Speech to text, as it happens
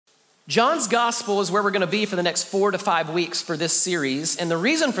John's gospel is where we're going to be for the next 4 to 5 weeks for this series. And the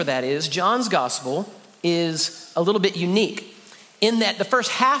reason for that is John's gospel is a little bit unique in that the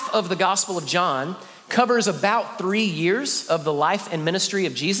first half of the gospel of John covers about 3 years of the life and ministry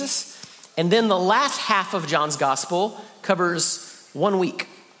of Jesus. And then the last half of John's gospel covers 1 week.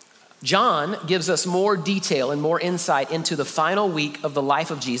 John gives us more detail and more insight into the final week of the life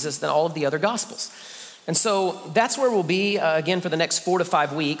of Jesus than all of the other gospels. And so that's where we'll be again for the next 4 to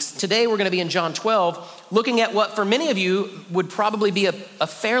 5 weeks. Today we're going to be in John 12, looking at what for many of you would probably be a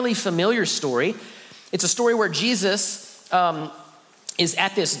fairly familiar story. It's a story where Jesus is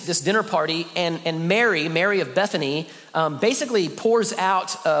at this dinner party, and Mary of Bethany, basically pours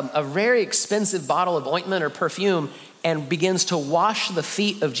out a very expensive bottle of ointment or perfume and begins to wash the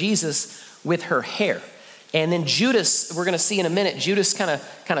feet of Jesus with her hair. And then Judas, we're going to see in a minute, Judas kind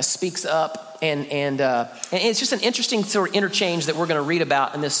of speaks up, and it's just an interesting sort of interchange that we're going to read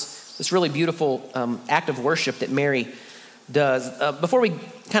about in this really beautiful act of worship that Mary does. Before we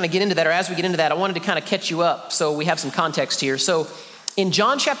kind of get into that, or as we get into that, I wanted to kind of catch you up so we have some context here. So in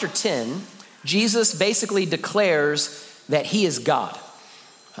John chapter 10, Jesus basically declares that he is God.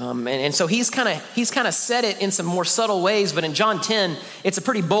 And so he's kind of said it in some more subtle ways, but in John 10, it's a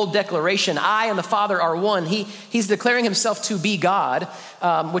pretty bold declaration. I and the Father are one. He's declaring himself to be God,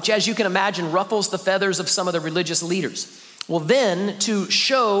 which, as you can imagine, ruffles the feathers of some of the religious leaders. Well, then, to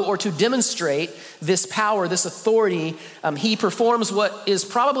show or to demonstrate this power, this authority, he performs what is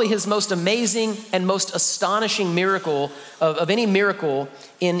probably his most amazing and most astonishing miracle of any miracle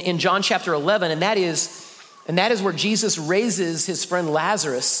in John chapter 11, and that is where Jesus raises his friend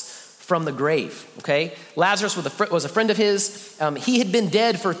Lazarus from the grave, okay? Lazarus was a friend of his. He had been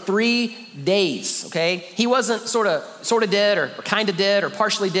dead for 3 days, okay? He wasn't sort of dead or kind of dead or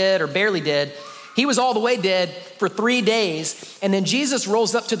partially dead or barely dead. He was all the way dead for 3 days. And then Jesus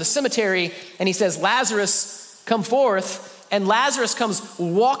rolls up to the cemetery and he says, Lazarus, come forth. And Lazarus comes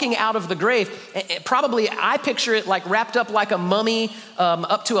walking out of the grave. Probably, I picture it like wrapped up like a mummy,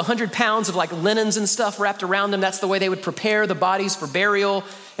 up to 100 pounds of like linens and stuff wrapped around them. That's the way they would prepare the bodies for burial.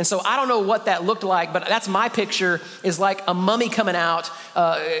 And so I don't know what that looked like, but that's my picture, is like a mummy coming out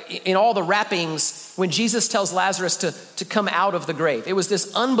in all the wrappings when Jesus tells Lazarus to come out of the grave. It was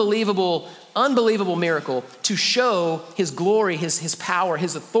this unbelievable miracle to show his glory, his power,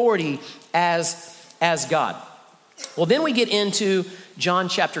 his authority as God. Well, then we get into John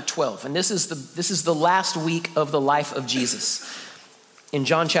chapter 12, and this is the last week of the life of Jesus in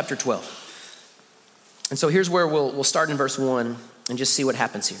John chapter 12. And so here's where we'll start in verse 1 and just see what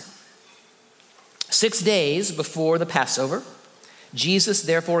happens here. 6 days before the Passover, Jesus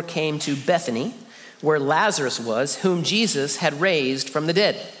therefore came to Bethany, where Lazarus was, whom Jesus had raised from the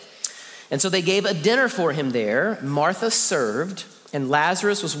dead. And so they gave a dinner for him there. Martha served, and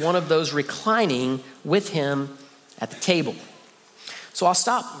Lazarus was one of those reclining with him at the table. So I'll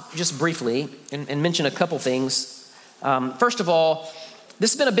stop just briefly and mention a couple things. First of all,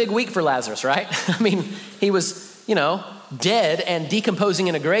 this has been a big week for Lazarus, right? I mean, he was, dead and decomposing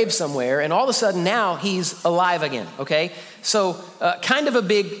in a grave somewhere, and all of a sudden now he's alive again, okay? So kind of a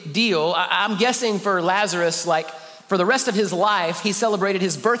big deal. I'm guessing for Lazarus, like for the rest of his life, he celebrated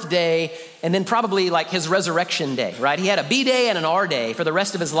his birthday and then probably like his resurrection day, right? He had a B day and an R day for the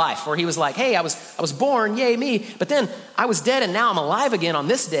rest of his life, where he was like, hey, I was born, yay me, but then I was dead and now I'm alive again on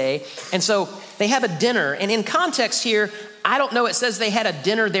this day. And so they have a dinner, and in context here, I don't know, it says they had a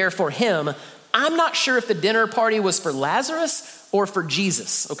dinner there for him. I'm not sure if the dinner party was for Lazarus or for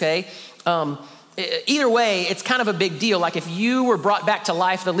Jesus, okay? Either way, it's kind of a big deal. Like if you were brought back to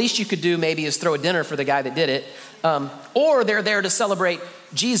life, the least you could do maybe is throw a dinner for the guy that did it. Or they're there to celebrate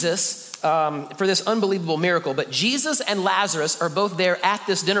Jesus for this unbelievable miracle. But Jesus and Lazarus are both there at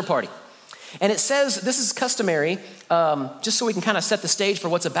this dinner party. And it says, this is customary, just so we can kind of set the stage for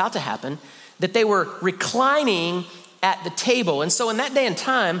what's about to happen, that they were reclining at the table. And so in that day and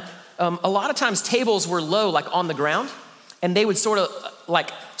time, a lot of times tables were low, like on the ground, and they would sort of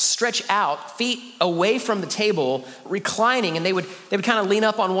like stretch out, feet away from the table, reclining, and they would kind of lean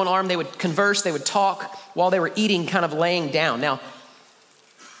up on one arm, they would converse, they would talk while they were eating, kind of laying down. Now,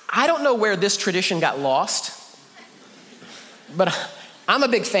 I don't know where this tradition got lost, but I'm a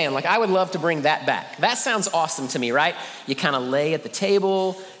big fan. Like, I would love to bring that back. That sounds awesome to me, right? You kind of lay at the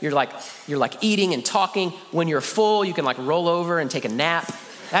table, you're like eating and talking. When you're full, you can like roll over and take a nap.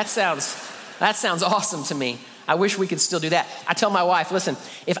 That sounds awesome to me. I wish we could still do that. I tell my wife, listen,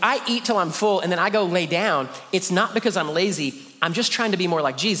 if I eat till I'm full and then I go lay down, it's not because I'm lazy. I'm just trying to be more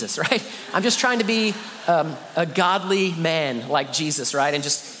like Jesus, right? I'm just trying to be a godly man like Jesus, right? And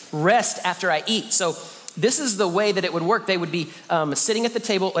just rest after I eat. So this is the way that it would work. They would be sitting at the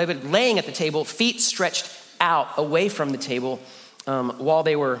table, laying at the table, feet stretched out away from the table while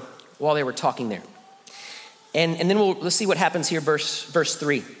they were talking there. And then let's see what happens here, verse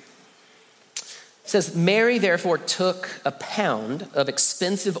 3. It says, Mary therefore took a pound of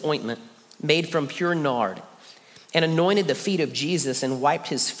expensive ointment made from pure nard and anointed the feet of Jesus and wiped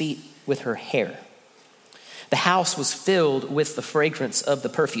his feet with her hair. The house was filled with the fragrance of the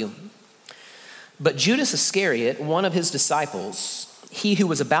perfume. But Judas Iscariot, one of his disciples, he who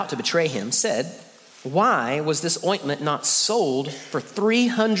was about to betray him, said, why was this ointment not sold for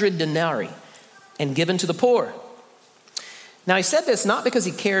 300 denarii and given to the poor? Now he said this not because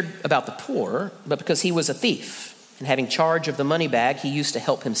he cared about the poor, but because he was a thief, and having charge of the money bag, he used to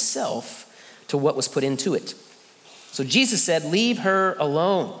help himself to what was put into it. So Jesus said, leave her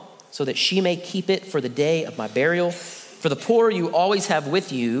alone, so that she may keep it for the day of my burial. For the poor you always have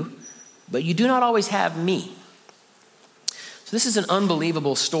with you, but you do not always have me. So this is an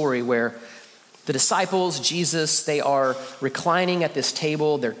unbelievable story where the disciples, Jesus, they are reclining at this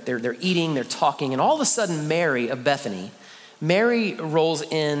table, they're eating, they're talking, and all of a sudden Mary of Bethany, Mary rolls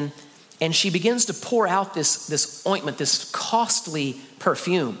in and she begins to pour out this ointment, this costly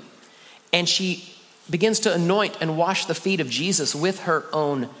perfume, and she begins to anoint and wash the feet of Jesus with her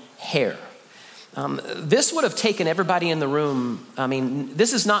own hair. This would have taken everybody in the room. I mean,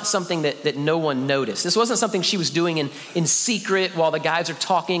 this is not something that no one noticed. This wasn't something she was doing in secret while the guys are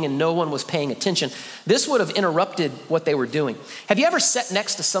talking and no one was paying attention. This would have interrupted what they were doing. Have you ever sat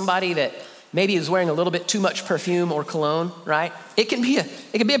next to somebody that maybe is wearing a little bit too much perfume or cologne, right? It can be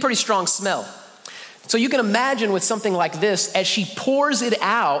a pretty strong smell. So you can imagine with something like this, as she pours it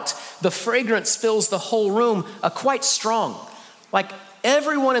out, the fragrance fills the whole room quite strong. Like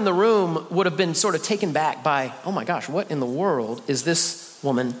everyone in the room would have been sort of taken back by, oh my gosh, what in the world is this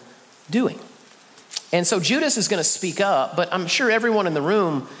woman doing? And so Judas is going to speak up, but I'm sure everyone in the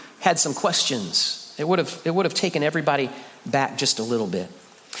room had some questions. It would have taken everybody back just a little bit.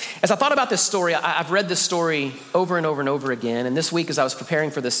 As I thought about this story, I've read this story over and over and over again. And this week, as I was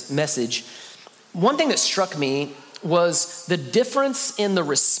preparing for this message, one thing that struck me was the difference in the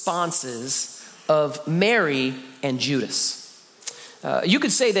responses of Mary and Judas. You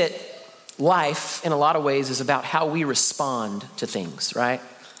could say that life, in a lot of ways, is about how we respond to things, right?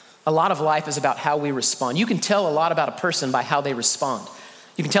 A lot of life is about how we respond. You can tell a lot about a person by how they respond.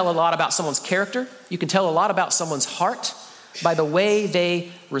 You can tell a lot about someone's character. You can tell a lot about someone's heart by the way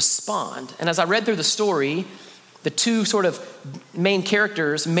they respond. And as I read through the story, the two sort of main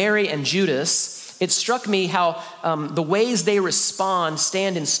characters, Mary and Judas, it struck me how the ways they respond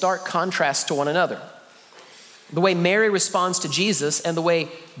stand in stark contrast to one another. The way Mary responds to Jesus and the way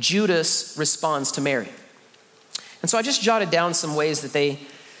Judas responds to Mary. And so I just jotted down some ways the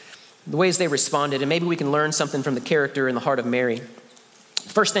ways they responded, and maybe we can learn something from the character and the heart of Mary.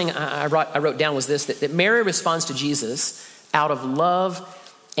 The first thing I wrote down was this, that Mary responds to Jesus out of love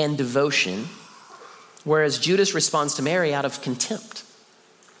and devotion, whereas Judas responds to Mary out of contempt.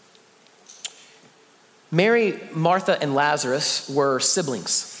 Mary, Martha, and Lazarus were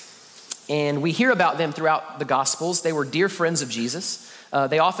siblings. And we hear about them throughout the Gospels. They were dear friends of Jesus.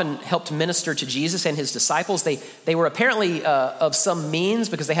 They often helped minister to Jesus and his disciples. They were apparently of some means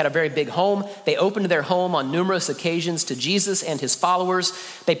because they had a very big home. They opened their home on numerous occasions to Jesus and his followers.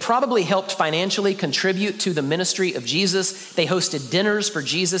 They probably helped financially contribute to the ministry of Jesus. They hosted dinners for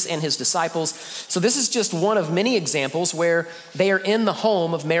Jesus and his disciples. So this is just one of many examples where they are in the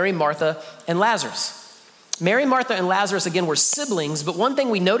home of Mary, Martha, and Lazarus. Mary, Martha, and Lazarus, again, were siblings, but one thing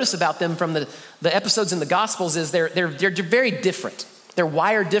we notice about them from the episodes in the Gospels is they're very different. They're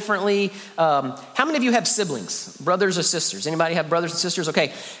wired differently. How many of you have siblings, brothers or sisters? Anybody have brothers and sisters?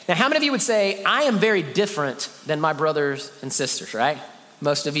 Okay. Now, how many of you would say, I am very different than my brothers and sisters, right?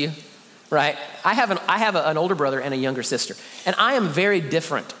 Most of you, right? I have an older brother and a younger sister, and I am very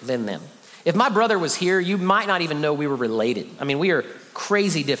different than them. If my brother was here, you might not even know we were related. I mean, we are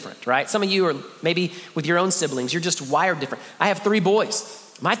crazy different, right? Some of you are maybe with your own siblings, you're just wired different. I have 3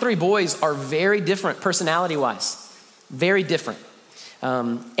 boys. My 3 boys are very different personality-wise, very different.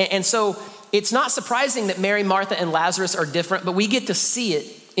 And so it's not surprising that Mary, Martha, and Lazarus are different, but we get to see it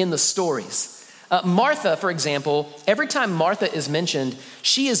in the stories. Martha, for example, every time Martha is mentioned,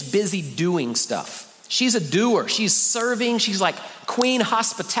 she is busy doing stuff. She's a doer. She's serving. She's like queen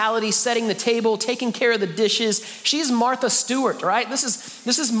hospitality, setting the table, taking care of the dishes. She's Martha Stewart, right? This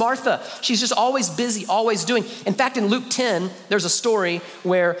is Martha. She's just always busy, always doing. In fact, in Luke 10, there's a story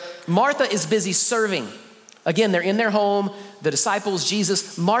where Martha is busy serving. Again, they're in their home, the disciples,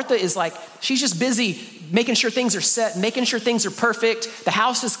 Jesus. Martha is like, she's just busy making sure things are set, making sure things are perfect. The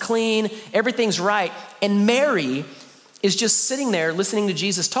house is clean, everything's right. And Mary is just sitting there listening to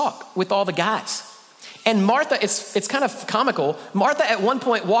Jesus talk with all the guys. And Martha, it's kind of comical. Martha at one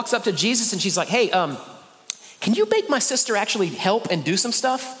point walks up to Jesus and she's like, hey, can you make my sister actually help and do some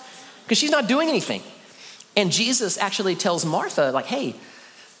stuff? Because she's not doing anything. And Jesus actually tells Martha, like, hey,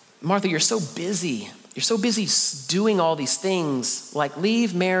 Martha, you're so busy. You're so busy doing all these things. Like,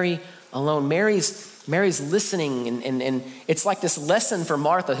 leave Mary alone. Mary's listening, and it's like this lesson for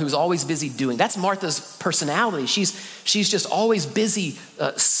Martha, who's always busy doing. That's Martha's personality. She's just always busy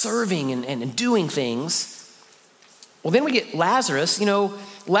serving and doing things. Well, then we get Lazarus. You know,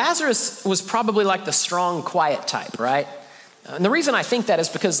 Lazarus was probably like the strong, quiet type, right? And the reason I think that is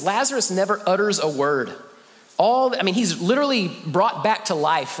because Lazarus never utters a word. He's literally brought back to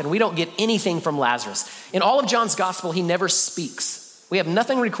life, and we don't get anything from Lazarus. In all of John's gospel, he never speaks. We have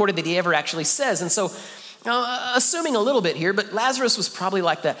nothing recorded that he ever actually says. And so, assuming a little bit here, but Lazarus was probably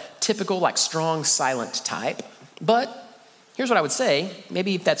like the typical, like strong, silent type. But here's what I would say.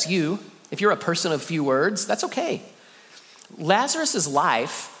 Maybe if that's you, if you're a person of few words, that's okay. Lazarus's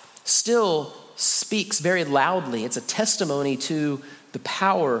life still speaks very loudly. It's a testimony to the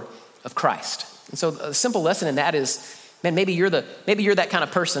power of Christ. And so a simple lesson in that is, man, maybe you're that kind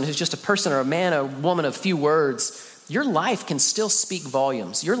of person who's just a person or a man or woman of few words. Your life can still speak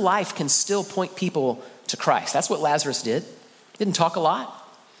volumes. Your life can still point people to Christ. That's what Lazarus did. Didn't talk a lot.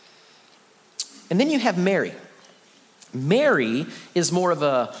 And then you have Mary. Mary is more of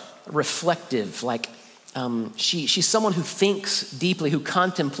a reflective, like she's someone who thinks deeply, who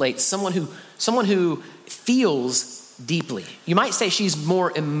contemplates, someone who feels deeply. You might say she's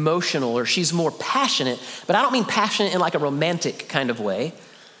more emotional or she's more passionate, but I don't mean passionate in like a romantic kind of way.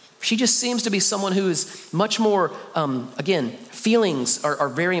 She just seems to be someone who is much more, feelings are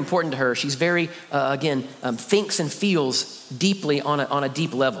very important to her. She's very, thinks and feels deeply on a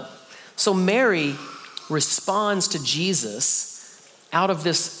deep level. So Mary responds to Jesus out of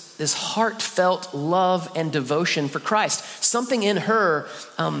this heartfelt love and devotion for Christ. Something in her,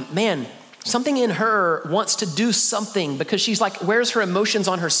 something in her wants to do something because she's like, wears her emotions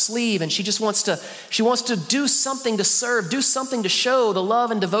on her sleeve, and she wants to do something to serve, do something to show the love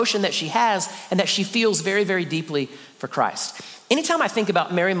and devotion that she has and that she feels very, very deeply for Christ. Anytime I think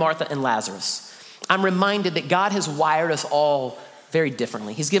about Mary, Martha, and Lazarus, I'm reminded that God has wired us all very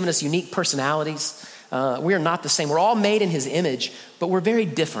differently. He's given us unique personalities. We are not the same. We're all made in his image, but we're very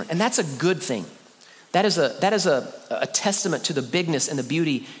different, and that's a good thing. That is a testament to the bigness and the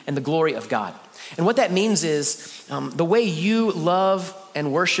beauty and the glory of God. And what that means is the way you love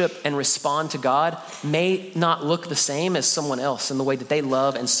and worship and respond to God may not look the same as someone else in the way that they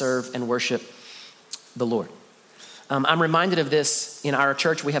love and serve and worship the Lord. I'm reminded of this in our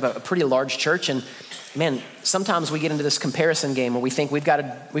church. We have a pretty large church, and man, sometimes we get into this comparison game where we think we've got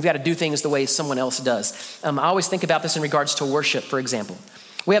to do things the way someone else does. I always think about this in regards to worship, for example.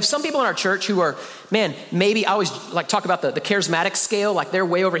 We have some people in our church who are, maybe I always like talk about the charismatic scale, like they're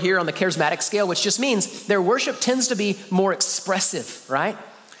way over here on the charismatic scale, which just means their worship tends to be more expressive, right?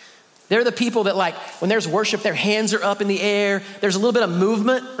 They're the people that like, when there's worship, their hands are up in the air. There's a little bit of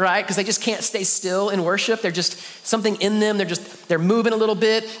movement, right? Because they just can't stay still in worship. They're just something in them. They're moving a little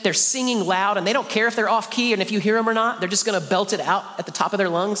bit. They're singing loud, and they don't care if they're off key and if you hear them or not. They're just going to belt it out at the top of their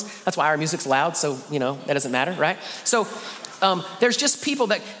lungs. That's why our music's loud. So, that doesn't matter, right? So, there's just people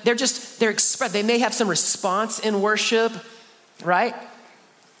that they may have some response in worship, right?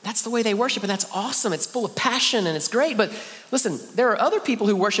 That's the way they worship, and that's awesome. It's full of passion, and it's great. But listen, there are other people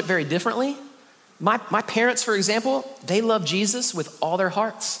who worship very differently. My parents, for example, they love Jesus with all their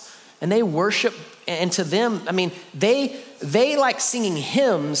hearts, and they worship. And to them, they like singing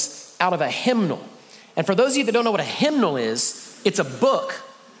hymns out of a hymnal. And for those of you that don't know what a hymnal is, it's a book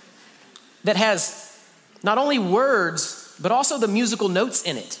that has not only words, but also the musical notes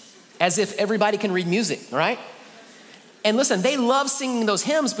in it, as if everybody can read music, right? And listen, they love singing those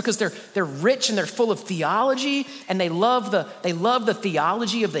hymns because they're rich and they're full of theology, and they love the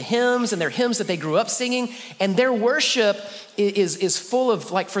theology of the hymns, and they're hymns that they grew up singing, and their worship is full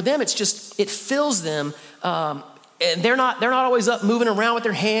of, like, for them, it fills them, and they're not always up moving around with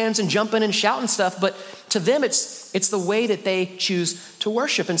their hands and jumping and shouting stuff, but to them it's the way that they choose to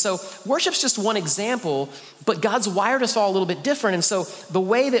worship. And so worship's just one example, but God's wired us all a little bit different. And so the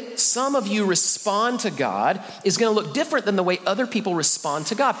way that some of you respond to God is going to look different than the way other people respond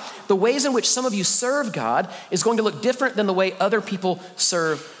to God. The ways in which some of you serve God is going to look different than the way other people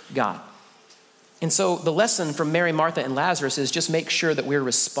serve God. And so the lesson from Mary, Martha, and Lazarus is just make sure that we're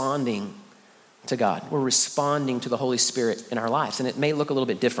responding to God. We're responding to the Holy Spirit in our lives, and it may look a little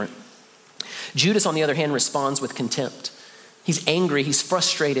bit different. Judas, on the other hand, responds with contempt. He's angry, he's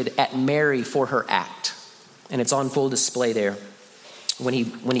frustrated at Mary for her act, and it's on full display there when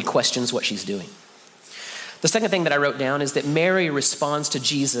he questions what she's doing. The second thing that I wrote down is that Mary responds to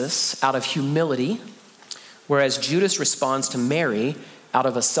Jesus out of humility, whereas Judas responds to Mary out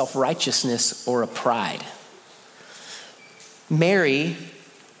of a self-righteousness or a pride. Mary,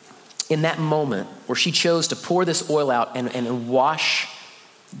 in that moment where she chose to pour this oil out and wash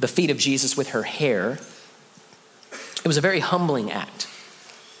the feet of Jesus with her hair, it was a very humbling act.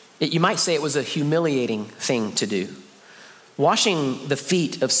 You might say it was a humiliating thing to do. Washing the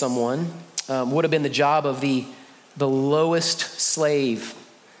feet of someone would have been the job of the lowest slave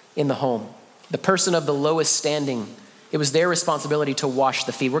in the home, the person of the lowest standing. It was their responsibility to wash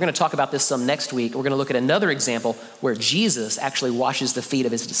the feet. We're going to talk about this some next week. We're going to look at another example where Jesus actually washes the feet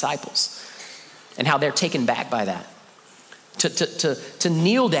of his disciples and how they're taken back by that. To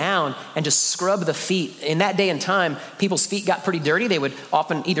kneel down and just scrub the feet. In that day and time, people's feet got pretty dirty. They would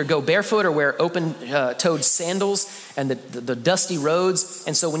often either go barefoot or wear open-toed sandals and the dusty roads.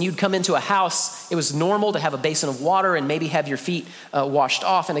 And so when you'd come into a house, it was normal to have a basin of water and maybe have your feet washed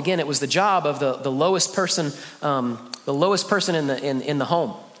off. And again, it was the job of the lowest person in the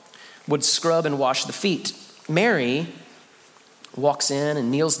home would scrub and wash the feet. Mary walks in and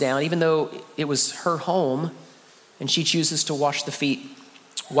kneels down, even though it was her home, and she chooses to wash the feet,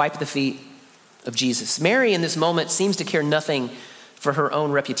 wipe the feet of Jesus. Mary in this moment seems to care nothing for her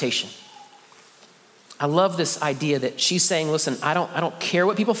own reputation. I love this idea that she's saying, listen, I don't care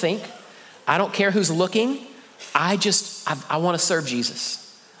what people think. I don't care who's looking. I want to serve Jesus.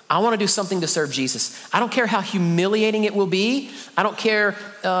 I want to do something to serve Jesus. I don't care how humiliating it will be. I don't care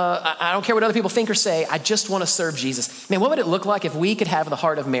what other people think or say. I just want to serve Jesus. Man, what would it look like if we could have the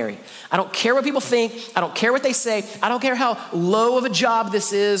heart of Mary? I don't care what people think. I don't care what they say. I don't care how low of a job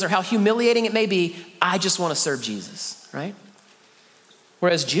this is or how humiliating it may be. I just want to serve Jesus, right?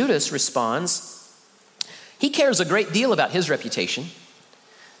 Whereas Judas responds, he cares a great deal about his reputation.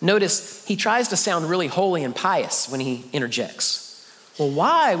 Notice he tries to sound really holy and pious when he interjects. Well,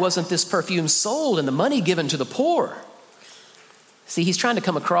 why wasn't this perfume sold and the money given to the poor? See, he's trying to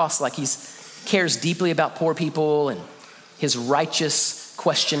come across like he cares deeply about poor people and his righteous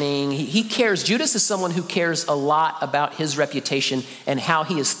questioning. He cares. Judas is someone who cares a lot about his reputation and how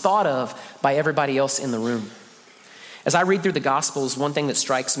he is thought of by everybody else in the room. As I read through the Gospels, one thing that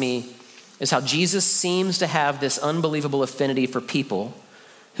strikes me is how Jesus seems to have this unbelievable affinity for people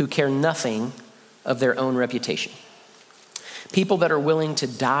who care nothing of their own reputation. People that are willing to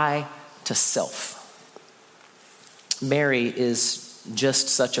die to self. Mary is just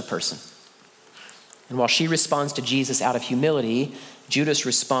such a person. And while she responds to Jesus out of humility, Judas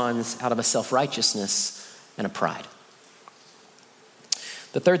responds out of a self-righteousness and a pride.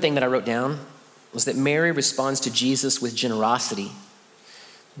 The third thing that I wrote down was that Mary responds to Jesus with generosity,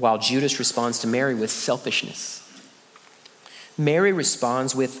 while Judas responds to Mary with selfishness. Mary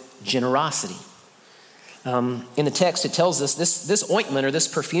responds with generosity. In the text, it tells us this ointment or this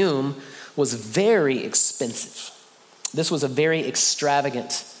perfume was very expensive. This was a very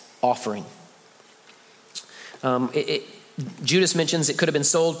extravagant offering. Judas mentions it could have been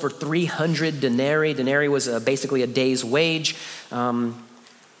sold for 300 denarii. Denarii was basically a day's wage.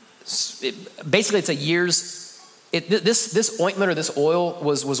 Basically, it's a year's. This ointment or this oil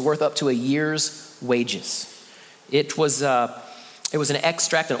was worth up to a year's wages. It was an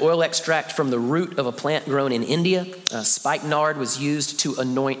extract, an oil extract from the root of a plant grown in India. Spikenard was used to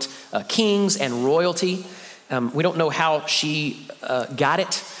anoint kings and royalty. We don't know how she got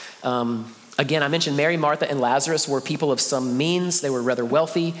it. Again, I mentioned Mary, Martha, and Lazarus were people of some means. They were rather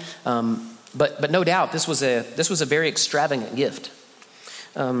wealthy, but no doubt this was a very extravagant gift.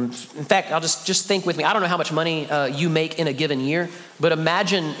 In fact, I'll just think with me. I don't know how much money you make in a given year, but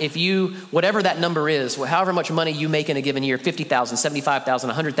imagine if you, whatever that number is, however much money you make in a given year, 50,000, 75,000,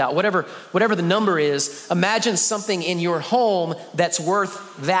 100,000, whatever the number is, imagine something in your home that's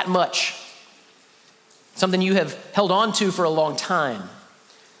worth that much. Something you have held on to for a long time.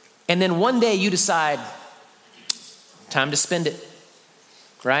 And then one day you decide, time to spend it,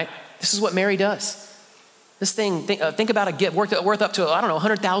 right? This is what Mary does. This thing, think about a gift worth up to,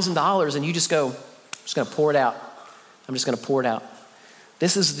 $100,000, and you just go, I'm just going to pour it out. I'm just going to pour it out.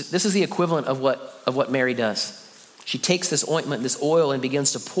 This is the equivalent of what Mary does. She takes this ointment, this oil, and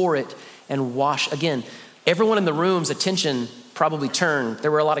begins to pour it and wash. Again, everyone in the room's attention probably turned.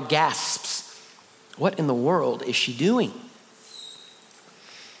 There were a lot of gasps. What in the world is she doing?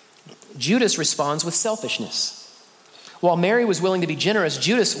 Judas responds with selfishness. While Mary was willing to be generous,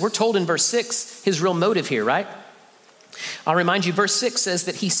 Judas, we're told in verse 6, his real motive here, right? I'll remind you, verse 6 says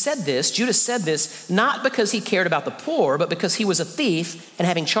that Judas said this, not because he cared about the poor, but because he was a thief and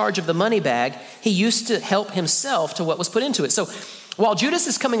having charge of the money bag, he used to help himself to what was put into it. So while Judas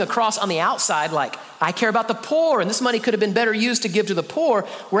is coming across on the outside like, I care about the poor and this money could have been better used to give to the poor,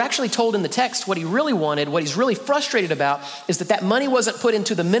 we're actually told in the text what he really wanted, what he's really frustrated about is that money wasn't put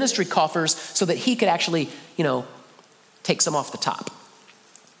into the ministry coffers so that he could actually, take some off the top.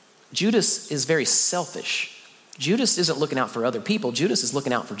 Judas is very selfish. Judas isn't looking out for other people. Judas is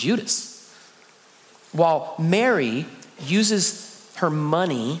looking out for Judas. While Mary uses her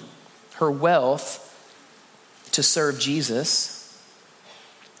money, her wealth to serve Jesus,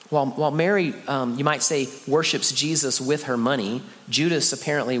 while Mary, you might say, worships Jesus with her money, Judas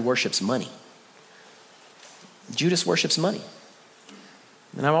apparently worships money. Judas worships money.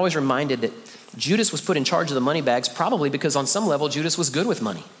 And I'm always reminded that Judas was put in charge of the money bags probably because on some level Judas was good with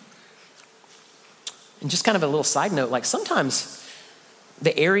money. And just kind of a little side note, like sometimes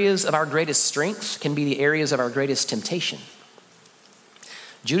the areas of our greatest strength can be the areas of our greatest temptation.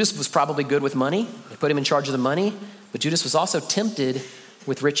 Judas was probably good with money. They put him in charge of the money, but Judas was also tempted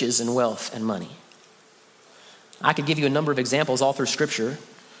with riches and wealth and money. I could give you a number of examples all through Scripture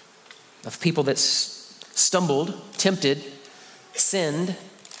of people that stumbled, tempted, sinned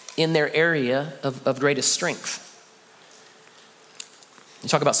in their area of greatest strength. You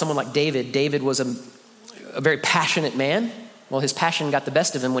talk about someone like David. David was a very passionate man. Well, his passion got the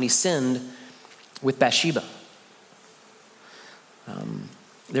best of him when he sinned with Bathsheba.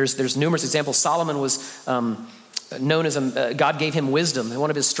 There's numerous examples. Solomon was known as God gave him wisdom, and one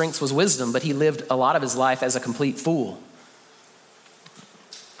of his strengths was wisdom, but he lived a lot of his life as a complete fool.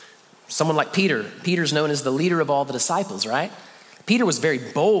 Someone like Peter. Peter's known as the leader of all the disciples, right? Peter was very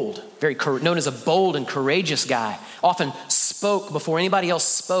bold, known as a bold and courageous guy, often spoke before anybody else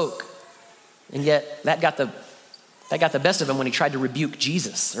spoke. And yet that got the best of him when he tried to rebuke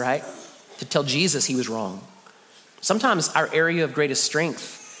Jesus, right? To tell Jesus he was wrong. Sometimes our area of greatest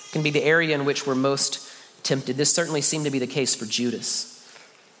strength can be the area in which we're most tempted. This certainly seemed to be the case for Judas.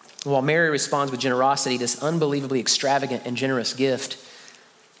 While Mary responds with generosity, this unbelievably extravagant and generous gift,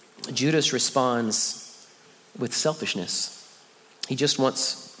 Judas responds with selfishness. He just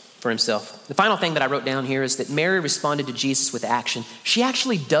wants for himself. The final thing that I wrote down here is that Mary responded to Jesus with action. She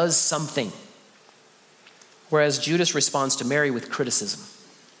actually does something, whereas Judas responds to Mary with criticism.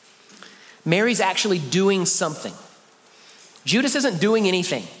 Mary's actually doing something. Judas isn't doing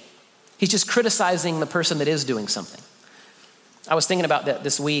anything. He's just criticizing the person that is doing something. I was thinking about that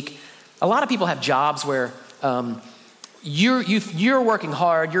this week. A lot of people have jobs where you're working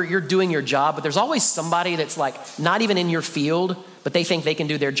hard, you're doing your job, but there's always somebody that's like not even in your field, but they think they can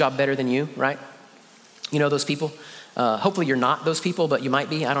do their job better than you, right? You know those people? Hopefully you're not those people, but you might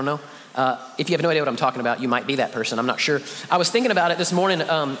be, I don't know. If you have no idea what I'm talking about, you might be that person, I'm not sure. I was thinking about it this morning,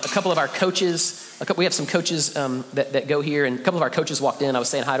 a couple of our coaches, we have some coaches that go here, and a couple of our coaches walked in, I was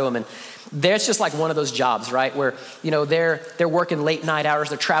saying hi to them, and there's just like one of those jobs, right? Where, they're working late night hours,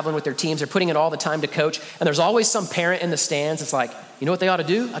 they're traveling with their teams, they're putting in all the time to coach, and there's always some parent in the stands. It's like, you know what they ought to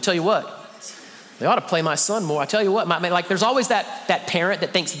do? I tell you what, they ought to play my son more. I tell you what, there's always that parent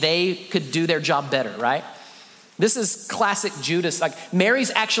that thinks they could do their job better, right? This is classic Judas. Like Mary's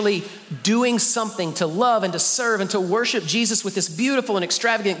actually doing something to love and to serve and to worship Jesus with this beautiful and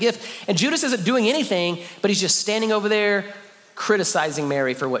extravagant gift. And Judas isn't doing anything, but he's just standing over there criticizing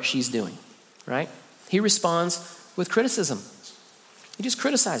Mary for what she's doing, right? He responds with criticism. He just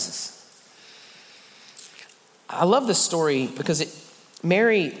criticizes. I love this story because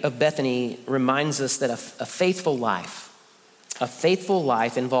Mary of Bethany reminds us that a faithful life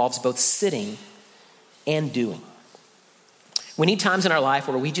involves both sitting and doing. We need times in our life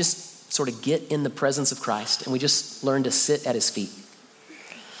where we just sort of get in the presence of Christ and we just learn to sit at his feet.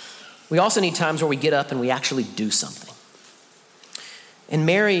 We also need times where we get up and we actually do something. And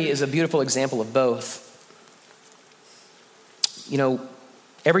Mary is a beautiful example of both.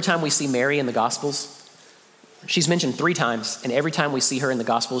 Every time we see Mary in the Gospels, she's mentioned 3 times, and every time we see her in the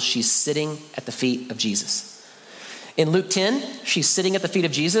Gospels, she's sitting at the feet of Jesus. In Luke 10, she's sitting at the feet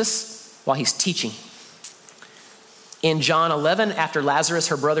of Jesus while he's teaching. In John 11, after Lazarus,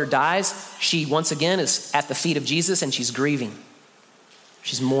 her brother, dies, she once again is at the feet of Jesus and she's grieving.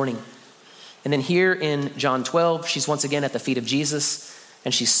 She's mourning. And then here in John 12, she's once again at the feet of Jesus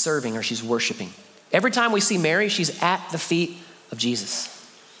and she's serving or she's worshiping. Every time we see Mary, she's at the feet of Jesus.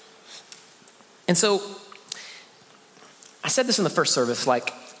 And so I said this in the first service,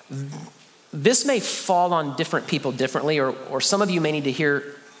 like this may fall on different people differently, or some of you may need to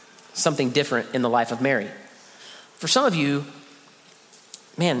hear something different in the life of Mary. For some of you,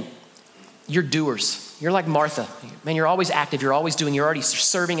 man, you're doers. You're like Martha. Man, you're always active. You're always doing. You're already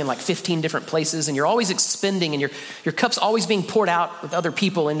serving in like 15 different places, and you're always expending, and your cup's always being poured out with other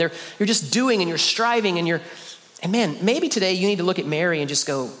people, and you're just doing, and you're striving, and man, maybe today you need to look at Mary and just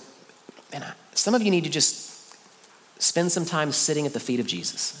go, man, some of you need to just spend some time sitting at the feet of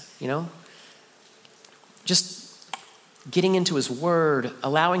Jesus, Just getting into his word,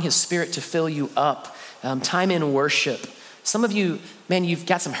 allowing his spirit to fill you up, time in worship. Some of you, man, you've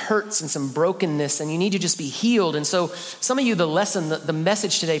got some hurts and some brokenness and you need to just be healed. And so some of you, the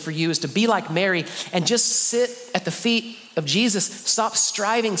message today for you is to be like Mary and just sit at the feet of Jesus. Stop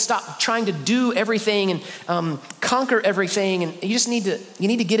striving, stop trying to do everything and conquer everything. And you need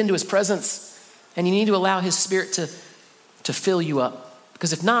to get into his presence and you need to allow his spirit to fill you up.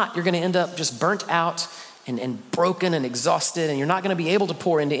 Because if not, you're going to end up just burnt out and broken and exhausted, and you're not going to be able to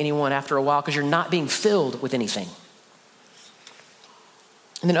pour into anyone after a while because you're not being filled with anything.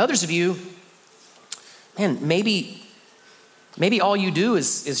 And then others of you, man, maybe all you do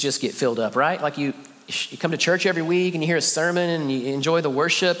is just get filled up, right? Like you come to church every week and you hear a sermon and you enjoy the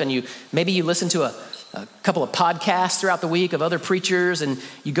worship, and maybe you listen to a couple of podcasts throughout the week of other preachers, and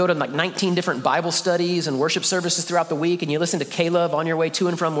you go to like 19 different Bible studies and worship services throughout the week, and you listen to Caleb on your way to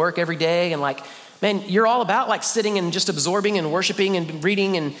and from work every day, and like, man, you're all about like sitting and just absorbing and worshiping and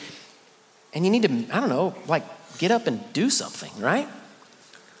reading, and you need to, I don't know, like get up and do something, right?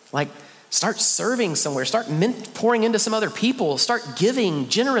 Like start serving somewhere, start pouring into some other people, start giving,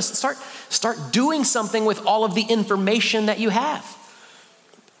 generous, start doing something with all of the information that you have.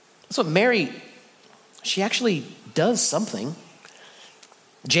 That's what Mary, she actually does something.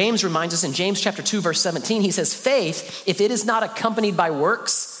 James reminds us in James chapter 2, verse 17, he says, faith, if it is not accompanied by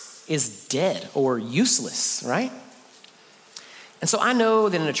works, is dead or useless, right? And so I know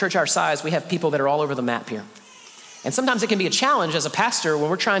that in a church our size, we have people that are all over the map here. And sometimes it can be a challenge as a pastor when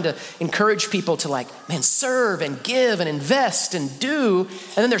we're trying to encourage people to like, man, serve and give and invest and do.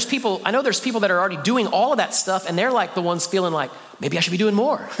 And then there's people that are already doing all of that stuff, and they're like the ones feeling like, maybe I should be doing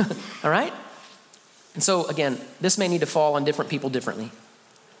more, all right? And so again, this may need to fall on different people differently.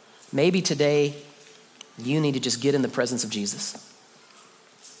 Maybe today you need to just get in the presence of Jesus.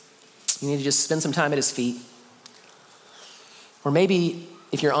 You need to just spend some time at his feet. Or maybe,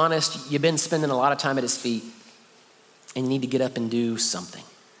 if you're honest, you've been spending a lot of time at his feet, and you need to get up and do something.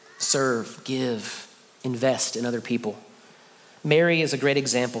 Serve, give, invest in other people. Mary is a great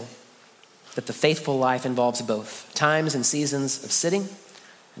example that the faithful life involves both times and seasons of sitting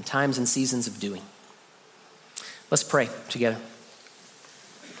and times and seasons of doing. Let's pray together.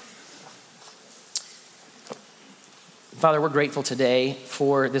 Father, we're grateful today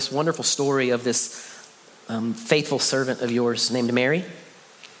for this wonderful story of this faithful servant of yours named Mary.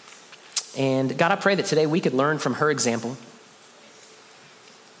 And God, I pray that today we could learn from her example.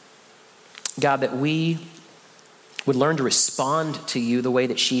 God, that we would learn to respond to you the way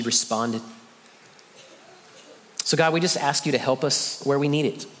that she responded. So God, we just ask you to help us where we need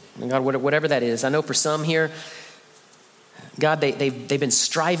it. And God, whatever that is. I know for some here, God, they've been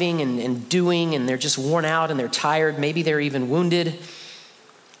striving and doing, and they're just worn out and they're tired. Maybe they're even wounded.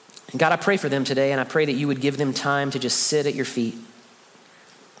 And God, I pray for them today, and I pray that you would give them time to just sit at your feet.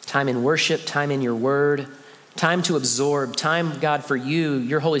 Time in worship, time in your word, time to absorb, time, God, for you,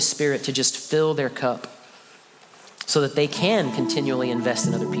 your Holy Spirit, to just fill their cup so that they can continually invest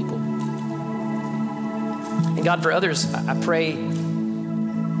in other people. And God, for others, I pray,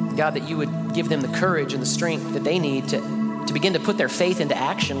 God, that you would give them the courage and the strength that they need to begin to put their faith into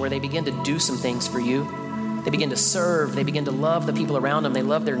action, where they begin to do some things for you. They begin to serve. They begin to love the people around them. They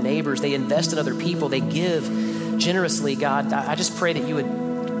love their neighbors. They invest in other people. They give generously. God, I just pray that you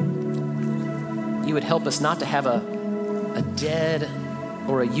would help us not to have a dead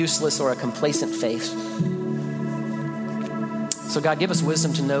or a useless or a complacent faith. So God, give us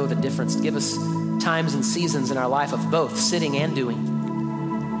wisdom to know the difference. Give us times and seasons in our life of both sitting and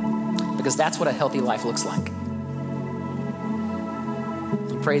doing, because that's what a healthy life looks like.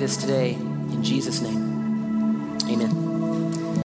 I pray this today in Jesus' name.